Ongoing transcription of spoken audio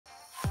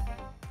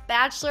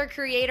Bachelor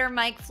creator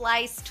Mike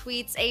Fleiss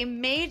tweets a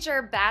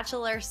major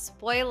Bachelor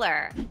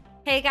spoiler.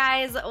 Hey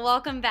guys,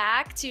 welcome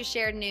back to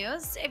Shared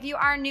News. If you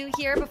are new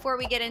here, before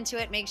we get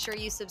into it, make sure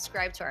you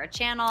subscribe to our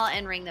channel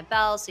and ring the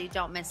bell so you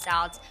don't miss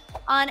out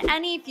on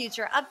any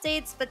future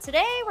updates. But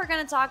today we're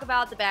going to talk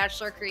about the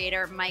Bachelor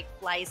creator Mike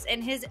Fleiss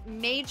and his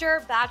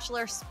major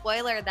Bachelor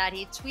spoiler that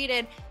he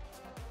tweeted.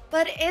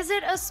 But is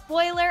it a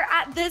spoiler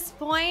at this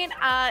point?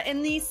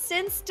 In the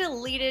since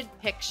deleted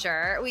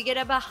picture, we get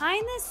a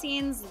behind the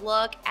scenes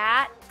look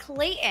at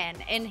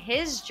Clayton in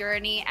his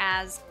journey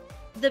as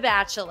the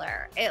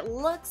Bachelor. It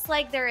looks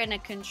like they're in a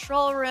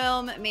control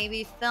room,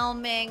 maybe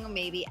filming,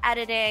 maybe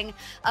editing,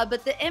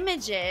 but the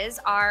images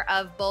are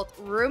of both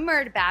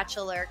rumored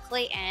Bachelor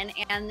Clayton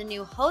and the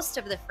new host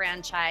of the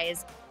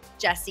franchise,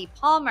 Jesse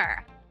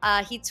Palmer.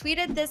 He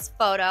tweeted this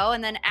photo,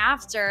 and then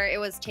after it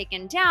was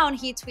taken down,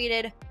 he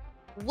tweeted,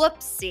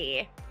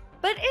 "Whoopsie."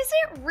 But is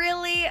it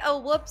really a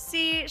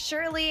whoopsie?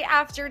 Surely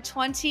after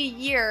 20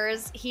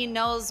 years, he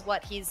knows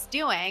what he's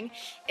doing.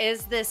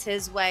 Is this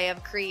his way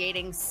of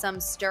creating some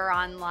stir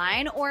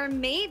online? Or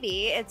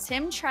maybe it's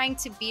him trying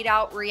to beat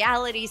out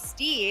Reality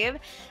Steve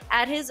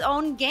at his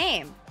own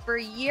game. For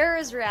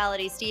years,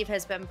 Reality Steve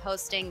has been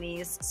posting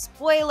these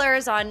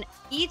spoilers on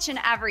each and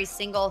every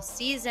single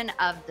season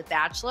of The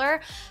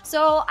Bachelor.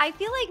 So I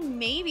feel like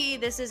maybe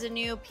this is a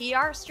new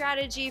PR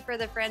strategy for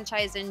the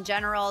franchise in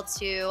general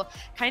to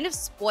kind of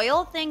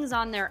spoil things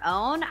on their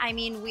own. I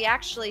mean, we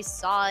actually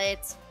saw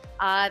it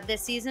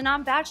this season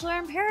on Bachelor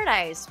in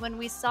Paradise when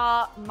we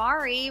saw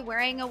Mari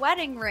wearing a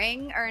wedding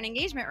ring, or an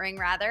engagement ring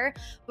rather,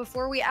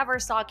 before we ever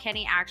saw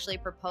Kenny actually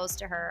propose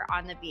to her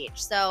on the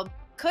beach. So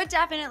could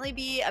definitely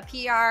be a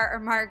PR or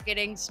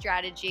marketing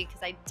strategy,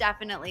 because I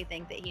definitely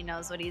think that he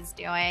knows what he's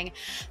doing.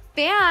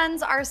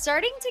 Fans are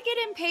starting to get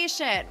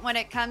impatient when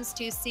it comes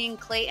to seeing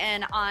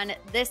Clayton on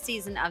this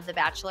season of The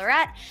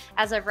Bachelorette.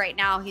 As of right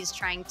now, he's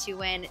trying to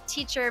win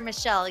teacher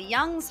Michelle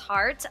Young's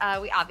heart.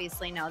 We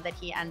obviously know that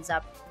he ends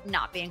up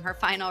not being her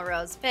final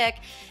rose pick.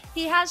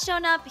 He has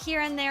shown up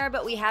here and there,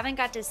 but we haven't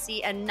got to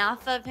see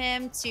enough of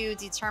him to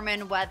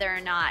determine whether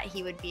or not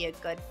he would be a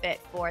good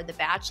fit for The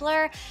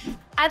Bachelor.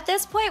 At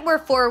this point, we're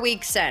 4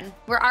 weeks in.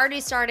 We're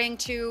already starting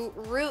to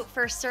root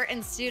for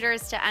certain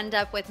suitors to end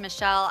up with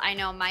Michelle. I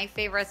know my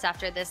favorites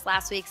after this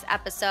last week's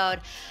episode.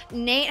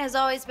 Nate has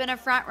always been a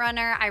front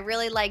runner. I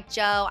really liked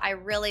Joe. I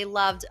really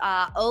loved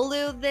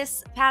Olu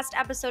this past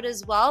episode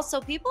as well.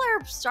 So people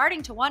are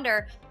starting to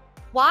wonder,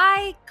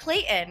 why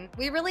Clayton?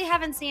 We really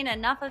haven't seen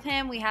enough of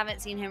him. We haven't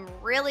seen him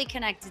really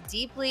connect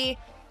deeply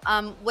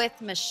with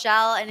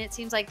Michelle, and it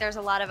seems like there's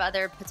a lot of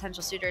other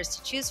potential suitors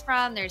to choose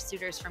from. There's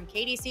suitors from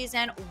Katie's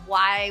season.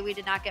 Why we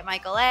did not get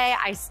Michael A,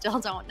 I still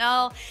don't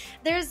know.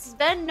 There's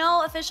been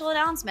no official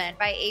announcement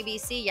by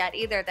ABC yet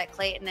either that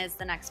Clayton is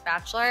the next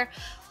Bachelor.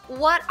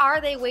 What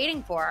are they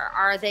waiting for?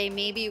 Are they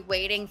maybe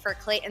waiting for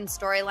Clayton's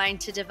storyline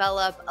to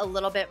develop a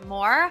little bit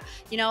more?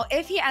 You know,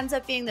 if he ends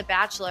up being the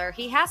Bachelor,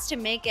 he has to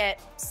make it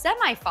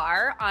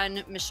semi-far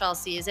on Michelle's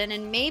season,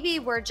 and maybe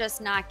we're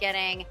just not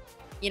getting,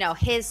 you know,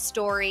 his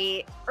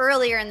story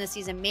earlier in the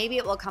season. Maybe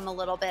it will come a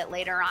little bit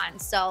later on.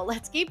 So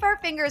let's keep our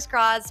fingers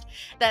crossed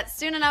that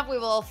soon enough we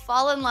will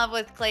fall in love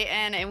with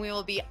Clayton and we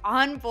will be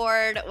on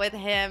board with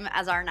him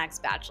as our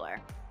next Bachelor.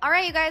 All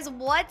right, you guys,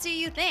 what do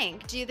you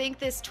think? Do you think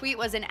this tweet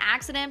was an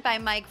accident by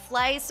Mike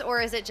Fleiss,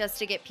 or is it just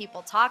to get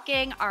people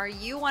talking? Are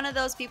you one of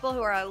those people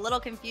who are a little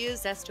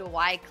confused as to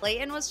why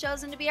Clayton was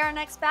chosen to be our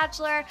next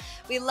Bachelor?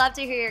 We'd love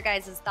to hear your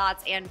guys'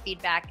 thoughts and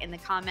feedback in the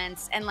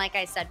comments. And like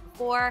I said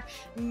before,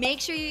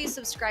 make sure you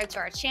subscribe to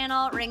our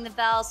channel, ring the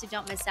bell so you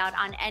don't miss out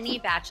on any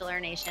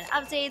Bachelor Nation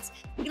updates.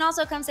 You can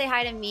also come say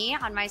hi to me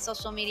on my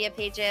social media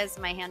pages.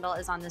 My handle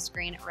is on the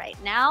screen right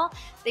now.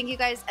 Thank you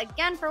guys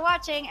again for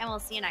watching, and we'll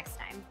see you next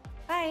time.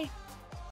 Bye.